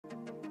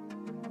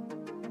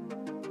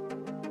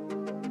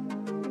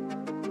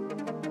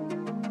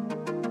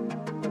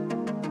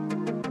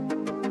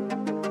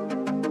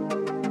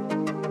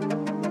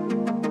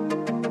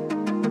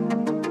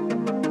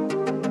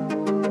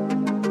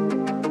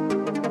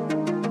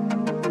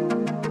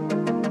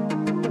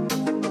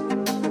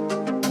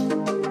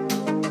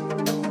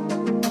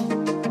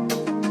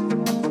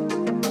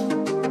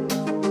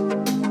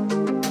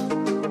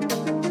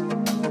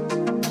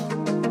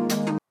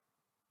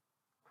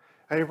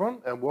Hey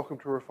everyone, and welcome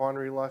to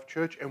Refinery Life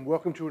Church, and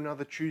welcome to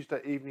another Tuesday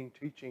evening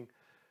teaching.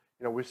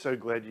 We're so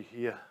glad you're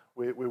here.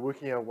 We're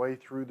working our way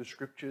through the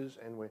scriptures,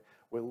 and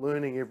we're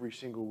learning every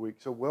single week.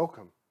 So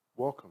welcome.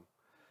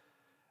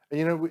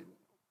 And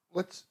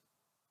let's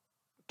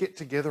get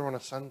together on a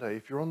Sunday.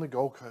 If you're on the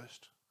Gold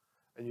Coast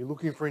and you're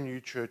looking for a new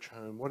church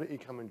home, why don't you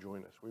come and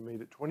join us? We meet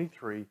at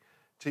 23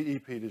 T.E.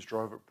 Peters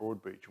Drive at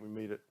Broadbeach. We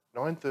meet at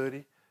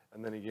 9:30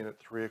 and then again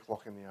at 3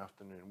 o'clock in the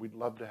afternoon. We'd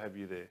love to have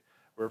you there.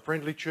 We're a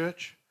friendly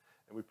church,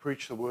 and we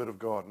preach the Word of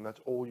God, and that's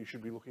all you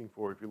should be looking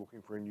for if you're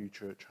looking for a new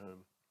church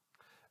home.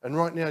 And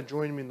right now,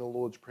 join me in the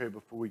Lord's Prayer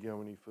before we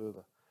go any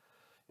further.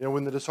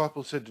 When the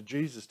disciples said to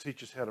Jesus,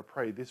 "Teach us how to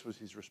pray," this was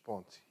his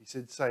response. He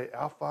said, "Say,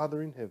 Our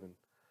Father in heaven,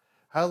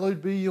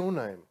 hallowed be your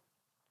name.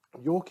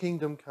 Your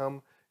kingdom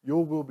come,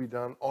 your will be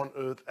done on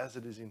earth as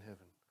it is in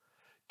heaven.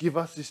 Give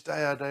us this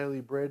day our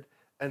daily bread,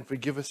 and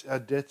forgive us our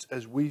debts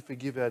as we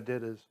forgive our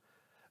debtors.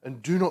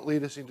 And do not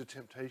lead us into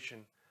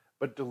temptation,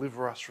 but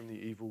deliver us from the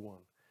evil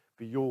one.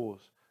 For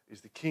yours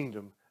is the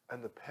kingdom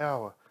and the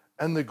power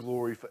and the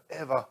glory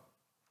forever.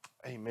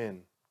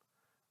 Amen."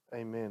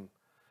 Amen.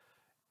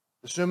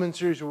 The sermon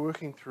series we're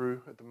working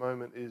through at the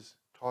moment is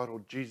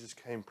titled Jesus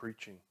Came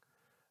Preaching.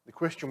 The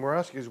question we're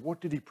asking is,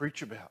 what did he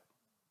preach about?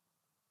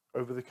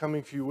 Over the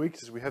coming few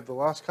weeks, as we have the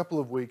last couple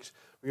of weeks,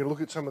 we're going to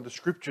look at some of the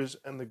scriptures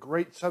and the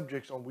great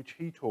subjects on which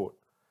he taught.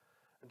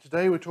 And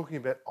today we're talking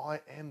about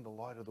I am the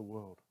light of the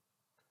world.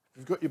 If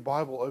you've got your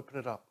Bible, open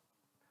it up.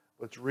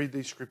 Let's read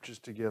these scriptures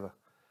together.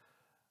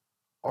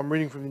 I'm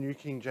reading from the New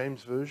King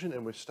James Version,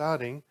 and we're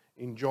starting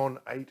in John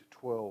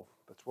 8:12.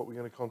 That's what we're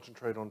going to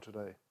concentrate on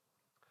today. It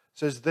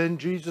says, "Then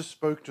Jesus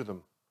spoke to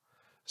them,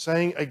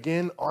 saying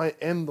again, I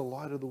am the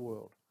light of the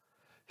world.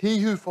 He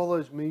who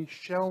follows me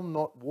shall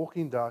not walk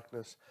in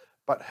darkness,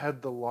 but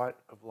have the light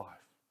of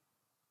life."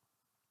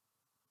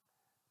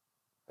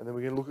 And then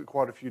we're going to look at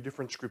quite a few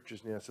different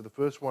scriptures now. So the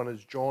first one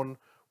is John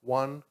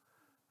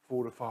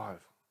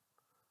 1:4-5.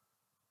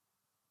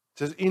 It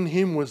says, "In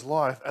him was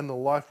life, and the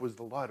life was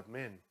the light of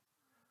men.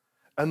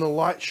 And the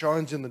light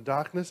shines in the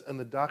darkness, and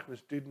the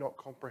darkness did not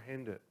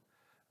comprehend it."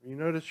 You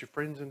notice your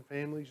friends and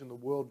families in the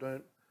world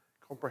don't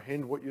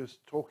comprehend what you're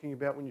talking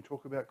about when you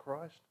talk about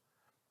Christ?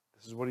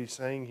 This is what he's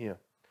saying here.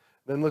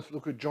 Then let's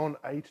look at John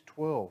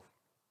 8:12.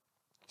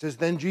 It says,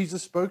 "Then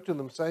Jesus spoke to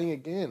them, saying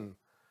again,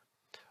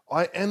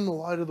 I am the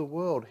light of the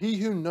world. He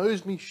who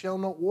knows me shall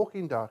not walk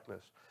in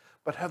darkness,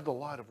 but have the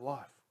light of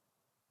life."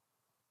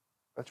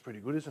 That's pretty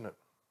good, isn't it?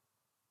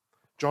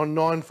 John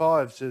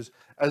 9:5 says,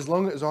 "As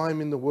long as I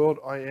am in the world,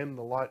 I am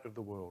the light of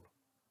the world."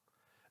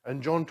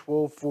 And John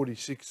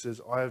 12:46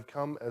 says, "I have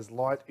come as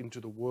light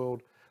into the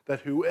world,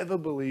 that whoever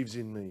believes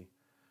in me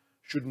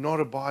should not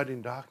abide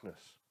in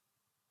darkness."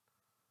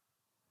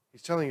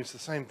 He's telling us the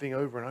same thing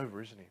over and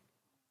over, isn't he?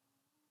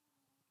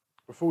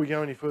 Before we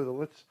go any further,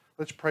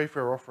 let's pray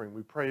for our offering.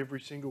 We pray every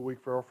single week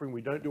for our offering.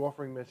 We don't do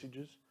offering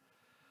messages,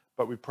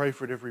 but we pray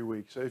for it every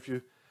week. So if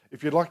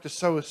you'd like to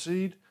sow a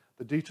seed,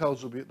 the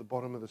details will be at the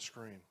bottom of the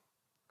screen.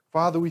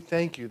 Father, we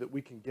thank you that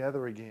we can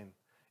gather again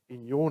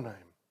in your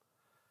name.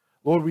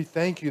 Lord, we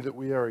thank you that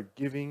we are a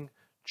giving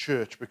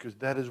church, because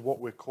that is what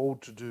we're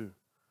called to do.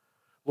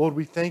 Lord,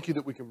 we thank you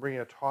that we can bring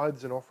our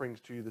tithes and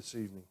offerings to you this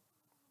evening.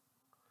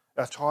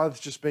 Our tithes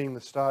just being the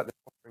start, and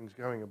offerings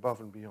going above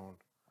and beyond.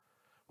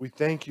 We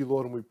thank you,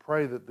 Lord, and we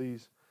pray that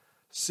these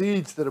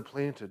seeds that are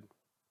planted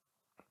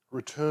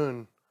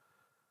return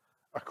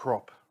a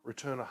crop,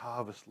 return a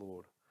harvest,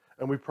 Lord.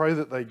 And we pray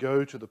that they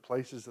go to the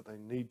places that they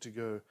need to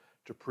go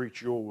to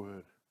preach your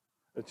word.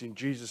 It's in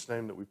Jesus'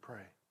 name that we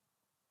pray.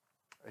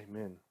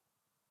 Amen.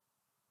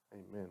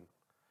 Amen.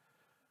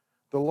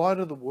 The light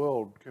of the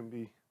world can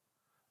be,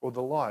 or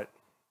the light,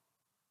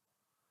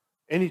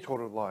 any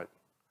sort of light,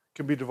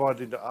 can be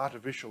divided into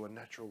artificial and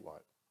natural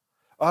light.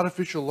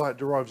 Artificial light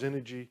derives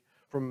energy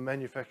from a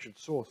manufactured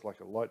source,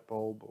 like a light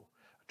bulb or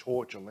a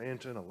torch, a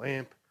lantern, a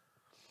lamp,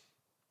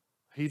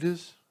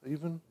 heaters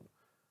even.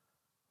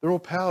 They're all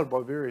powered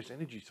by various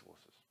energy sources.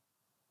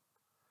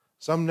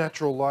 Some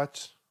natural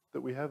lights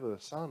that we have are the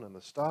sun and the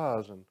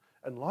stars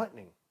and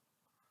lightning.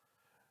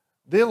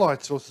 Their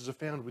light sources are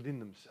found within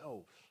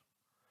themselves.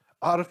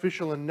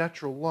 Artificial and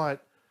natural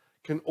light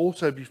can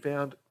also be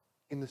found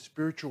in the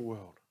spiritual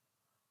world.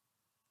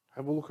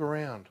 Have a look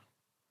around.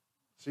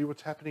 See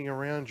what's happening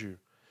around you.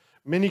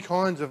 Many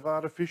kinds of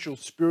artificial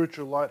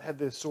spiritual light have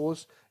their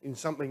source in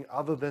something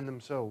other than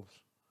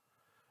themselves.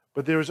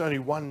 But there is only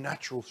one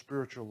natural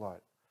spiritual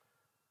light,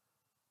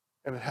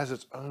 and it has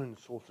its own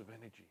source of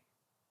energy.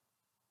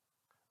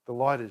 The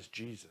light is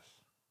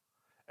Jesus,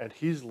 and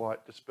his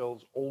light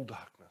dispels all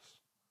darkness.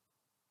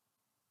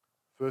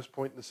 First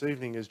point this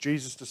evening is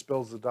Jesus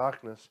dispels the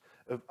darkness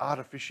of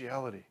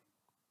artificiality.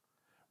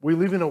 We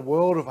live in a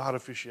world of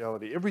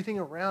artificiality. Everything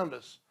around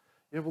us,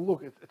 you have a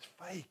look, it's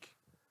fake.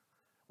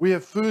 We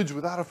have foods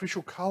with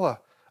artificial color,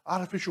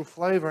 artificial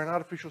flavor, and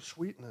artificial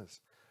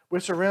sweeteners. We're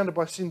surrounded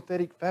by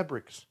synthetic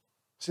fabrics,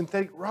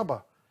 synthetic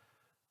rubber,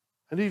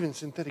 and even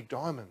synthetic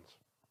diamonds.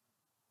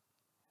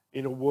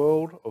 In a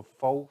world of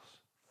false,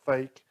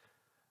 fake,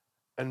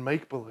 and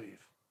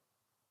make-believe,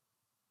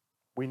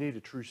 We need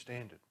a true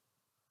standard.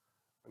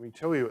 Let me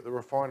tell you, at the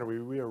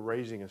refinery, we are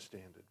raising a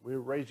standard. We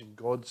are raising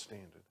God's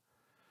standard.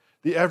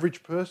 The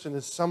average person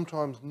is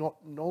sometimes not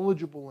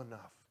knowledgeable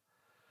enough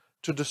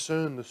to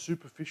discern the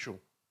superficial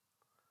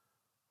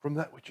from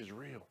that which is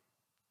real.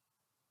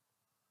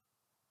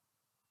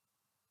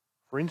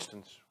 For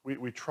instance,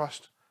 we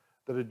trust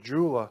that a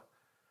jeweler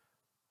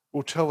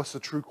will tell us the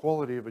true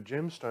quality of a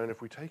gemstone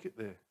if we take it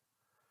there.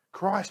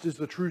 Christ is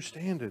the true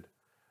standard.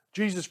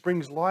 Jesus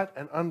brings light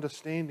and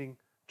understanding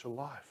to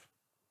life.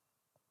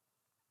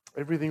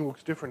 Everything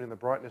looks different in the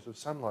brightness of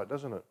sunlight,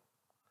 doesn't it?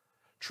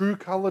 True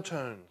color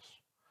tones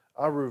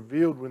are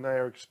revealed when they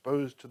are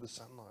exposed to the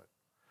sunlight.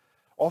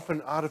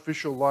 Often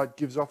artificial light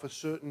gives off a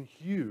certain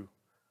hue.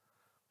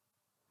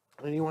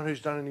 Anyone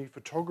who's done any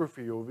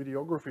photography or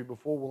videography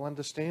before will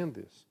understand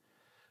this.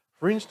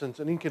 For instance,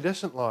 an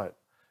incandescent light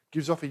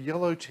gives off a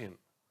yellow tint.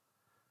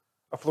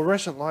 A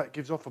fluorescent light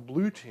gives off a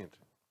blue tint.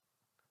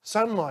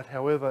 Sunlight,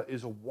 however,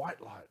 is a white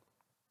light,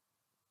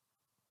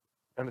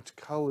 and its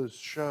colours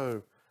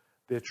show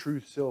their true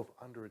self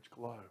under its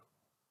glow.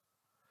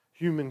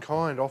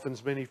 Humankind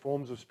offers many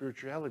forms of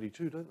spirituality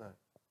too, don't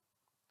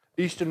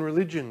they? Eastern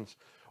religions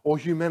or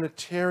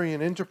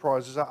humanitarian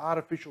enterprises are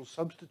artificial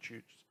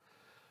substitutes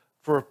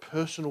for a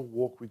personal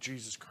walk with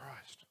Jesus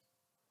Christ.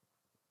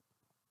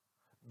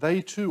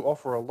 They too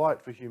offer a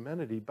light for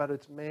humanity, but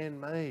it's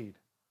man-made.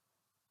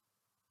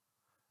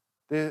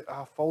 There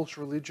are false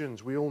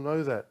religions, we all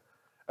know that.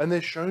 And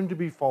they're shown to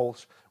be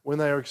false when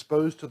they are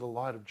exposed to the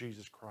light of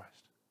Jesus Christ.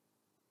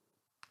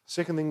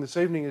 Second thing this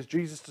evening is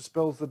Jesus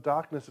dispels the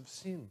darkness of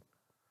sin.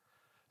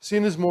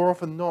 Sin is more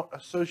often not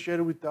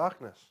associated with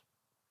darkness.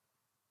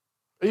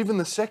 Even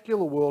the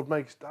secular world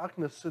makes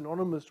darkness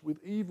synonymous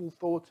with evil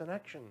thoughts and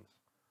actions.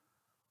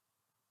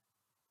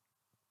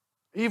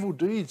 Evil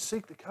deeds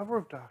seek the cover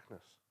of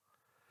darkness.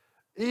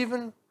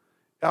 Even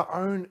our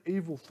own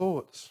evil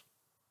thoughts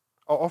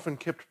are often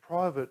kept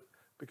private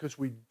because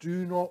we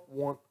do not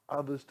want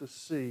others to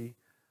see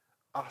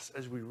us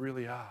as we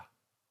really are.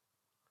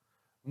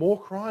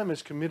 More crime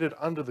is committed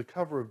under the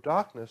cover of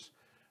darkness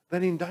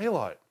than in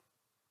daylight.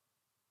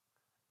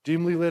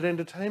 Dimly lit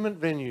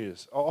entertainment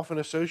venues are often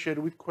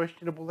associated with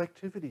questionable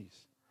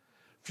activities.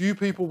 Few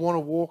people want to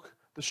walk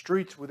the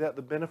streets without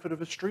the benefit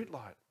of a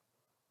streetlight.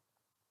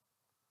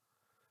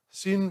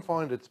 Sin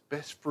finds its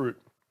best fruit.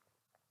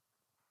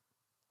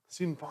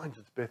 Sin finds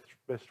its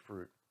best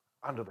fruit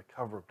under the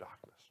cover of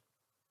darkness.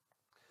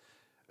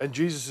 And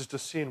Jesus is to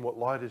sin what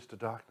light is to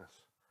darkness.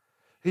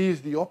 He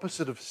is the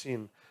opposite of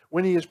sin.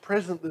 When he is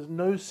present, there's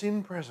no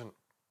sin present.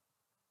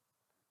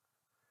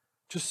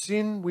 To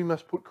sin, we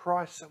must put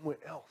Christ somewhere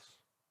else.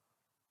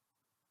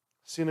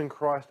 Sin and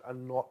Christ are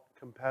not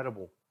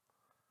compatible.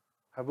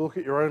 Have a look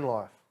at your own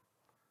life.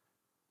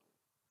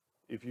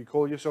 If you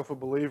call yourself a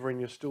believer and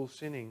you're still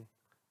sinning,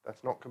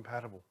 that's not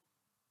compatible.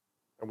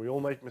 And we all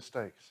make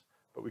mistakes,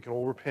 but we can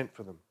all repent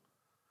for them.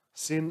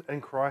 Sin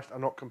and Christ are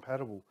not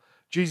compatible.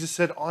 Jesus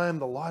said, I am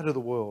the light of the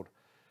world.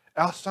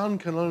 Our sun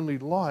can only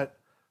light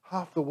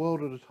half the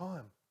world at a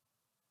time.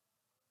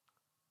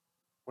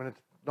 When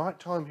it's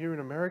nighttime here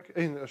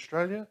in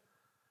Australia,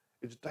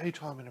 it's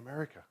daytime in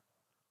America.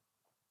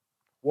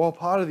 While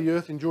part of the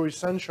earth enjoys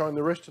sunshine,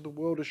 the rest of the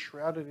world is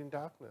shrouded in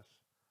darkness.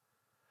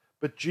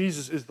 But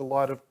Jesus is the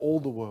light of all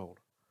the world.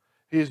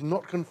 He is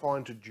not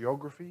confined to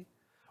geography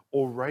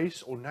or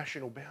race or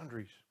national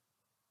boundaries.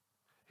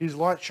 His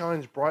light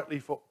shines brightly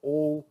for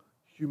all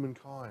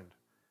humankind.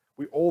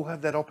 We all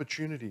have that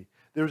opportunity.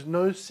 There is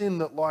no sin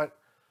that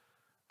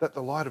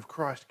the light of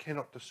Christ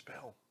cannot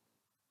dispel.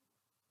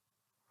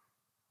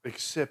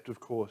 Except, of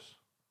course,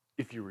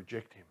 if you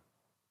reject him.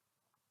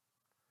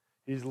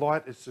 His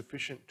light is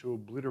sufficient to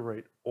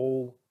obliterate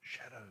all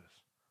shadows.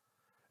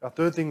 Our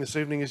third thing this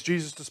evening is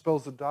Jesus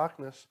dispels the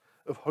darkness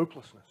of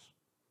hopelessness.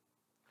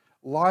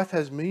 Life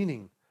has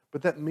meaning,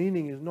 but that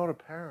meaning is not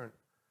apparent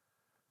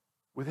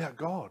without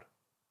God.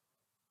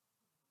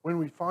 When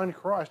we find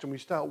Christ and we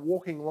start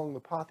walking along the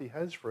path he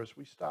has for us,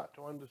 we start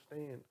to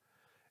understand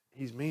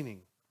his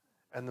meaning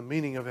and the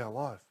meaning of our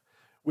life.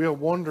 We are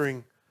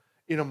wandering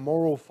in a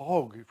moral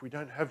fog if we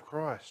don't have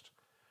Christ.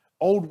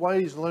 Old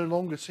ways no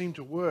longer seem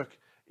to work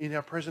in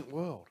our present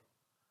world.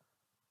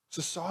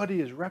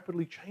 Society is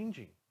rapidly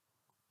changing.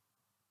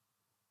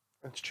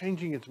 It's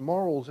changing its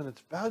morals and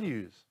its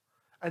values,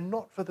 and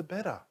not for the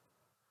better.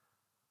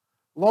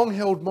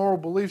 Long-held moral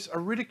beliefs are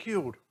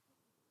ridiculed.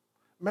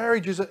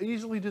 Marriages are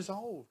easily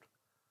dissolved.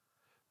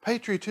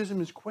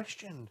 Patriotism is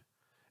questioned,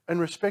 and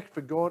respect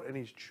for God and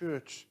his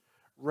church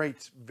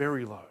rates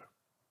very low.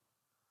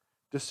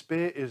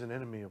 Despair is an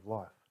enemy of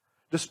life.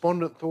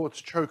 Despondent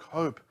thoughts choke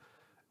hope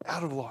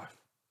out of life.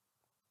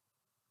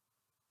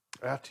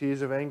 Our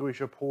tears of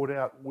anguish are poured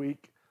out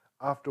week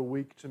after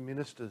week to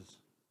ministers.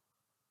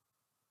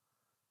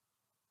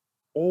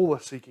 All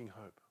are seeking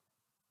hope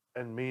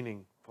and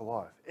meaning for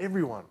life.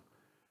 Everyone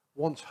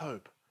wants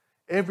hope.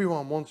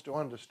 Everyone wants to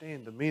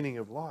understand the meaning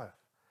of life.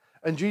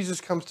 And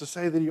Jesus comes to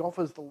say that he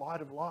offers the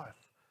light of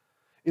life.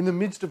 In the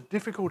midst of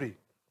difficulty,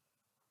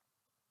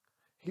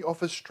 he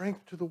offers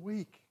strength to the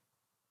weak.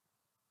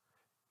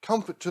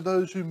 comfort to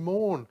those who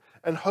mourn,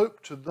 and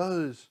hope to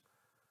those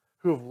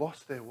who have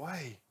lost their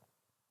way.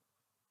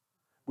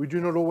 We do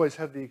not always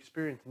have the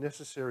experience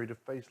necessary to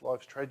face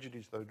life's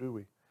tragedies, though, do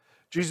we?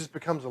 Jesus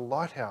becomes a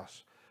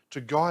lighthouse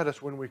to guide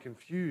us when we're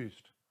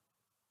confused.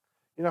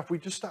 You know, if we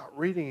just start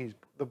reading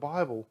the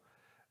Bible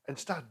and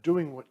start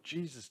doing what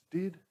Jesus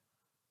did,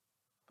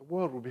 the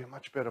world will be a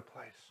much better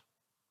place.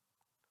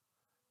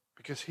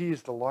 Because he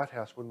is the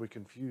lighthouse when we're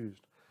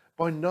confused.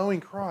 By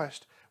knowing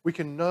Christ, we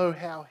can know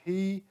how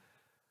he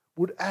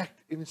would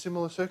act in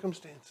similar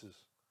circumstances.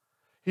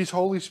 His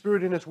Holy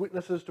Spirit in us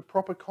witnesses to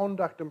proper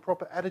conduct and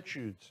proper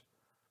attitudes.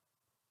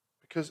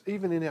 Because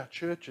even in our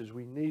churches,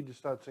 we need to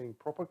start seeing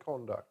proper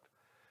conduct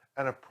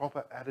and a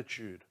proper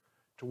attitude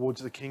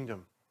towards the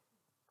kingdom.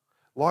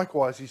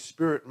 Likewise, his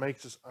Spirit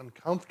makes us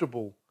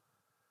uncomfortable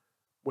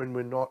when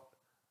we're not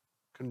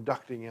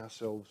conducting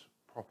ourselves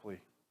properly.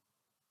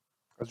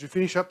 As we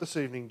finish up this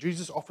evening,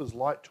 Jesus offers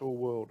light to a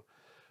world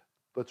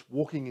that's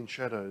walking in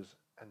shadows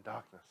and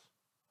darkness.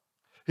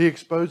 He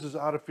exposes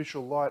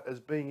artificial light as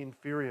being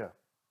inferior.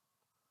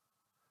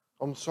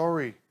 I'm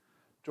sorry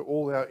to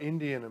all our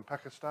Indian and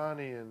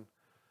Pakistani and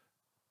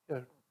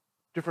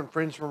different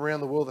friends from around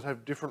the world that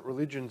have different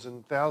religions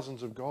and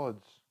thousands of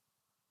gods.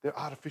 They're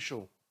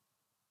artificial.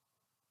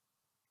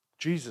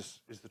 Jesus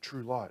is the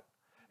true light.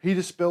 He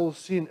dispels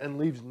sin and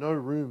leaves no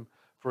room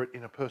for it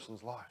in a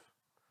person's life.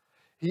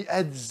 He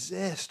adds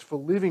zest for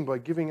living by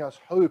giving us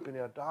hope in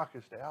our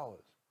darkest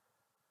hours.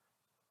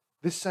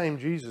 This same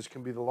Jesus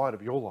can be the light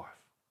of your life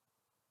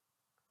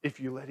if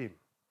you let him.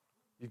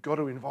 You've got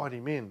to invite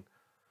him in.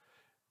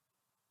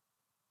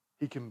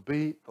 He can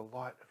be the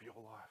light of your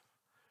life.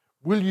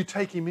 Will you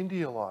take him into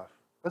your life?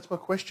 That's my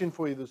question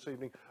for you this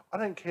evening. I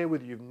don't care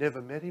whether you've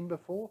never met him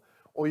before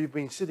or you've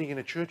been sitting in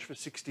a church for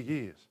 60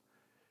 years.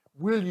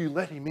 Will you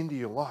let him into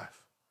your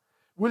life?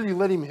 Will you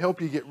let him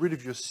help you get rid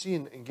of your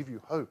sin and give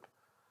you hope?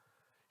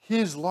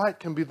 His light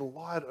can be the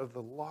light of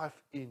the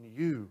life in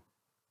you.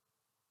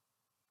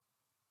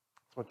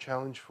 It's my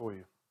challenge for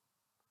you.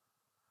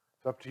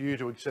 It's up to you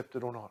to accept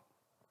it or not.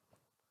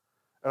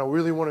 And I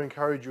really want to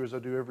encourage you, as I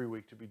do every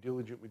week, to be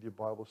diligent with your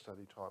Bible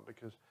study time,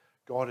 because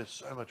God is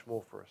so much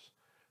more for us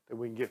than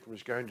we can get from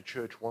just going to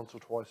church once or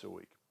twice a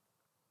week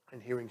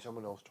and hearing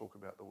someone else talk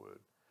about the Word.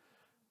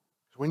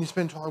 So when you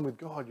spend time with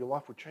God, your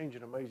life will change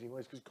in amazing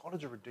ways, because God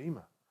is a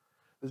Redeemer.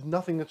 There's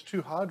nothing that's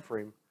too hard for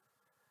him.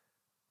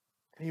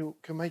 And he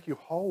can make you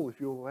whole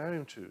if you allow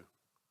him to.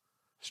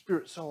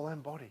 Spirit, soul,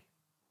 and body.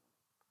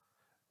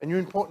 And you're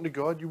important to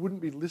God. You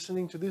wouldn't be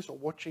listening to this or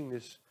watching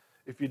this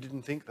if you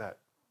didn't think that.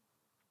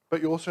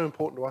 But you're also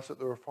important to us at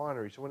the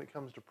Refinery. So when it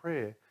comes to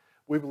prayer,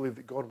 we believe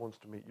that God wants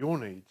to meet your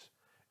needs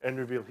and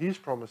reveal his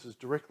promises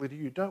directly to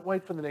you. Don't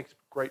wait for the next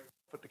great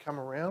prophet to come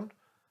around.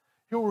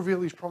 He'll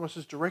reveal his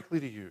promises directly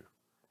to you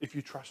if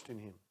you trust in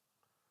him.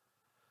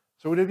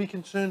 So whatever you're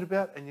concerned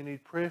about and you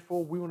need prayer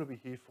for, we want to be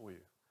here for you.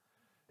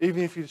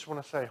 Even if you just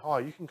want to say hi,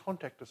 you can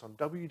contact us on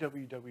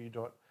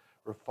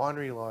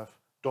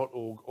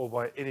www.refinerylife.org or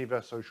via any of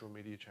our social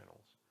media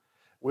channels.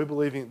 We're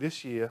believing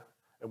this year,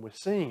 and we're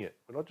seeing it.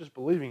 We're not just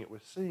believing it, we're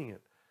seeing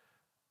it.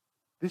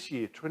 This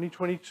year,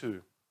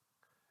 2022,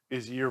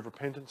 is a year of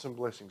repentance and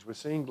blessings. We're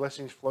seeing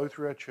blessings flow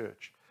through our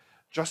church.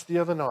 Just the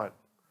other night,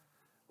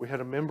 we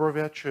had a member of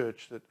our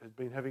church that had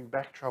been having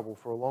back trouble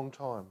for a long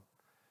time.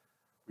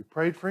 We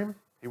prayed for him.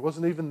 He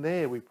wasn't even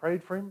there. We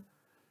prayed for him.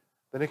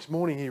 The next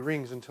morning he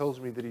rings and tells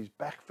me that his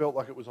back felt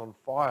like it was on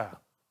fire.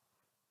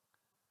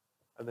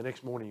 And the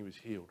next morning he was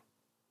healed.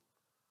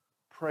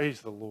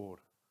 Praise the Lord.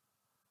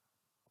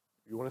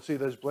 If you want to see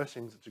those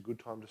blessings, it's a good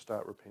time to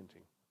start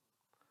repenting.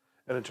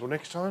 And until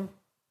next time,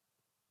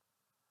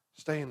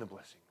 stay in the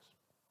blessings.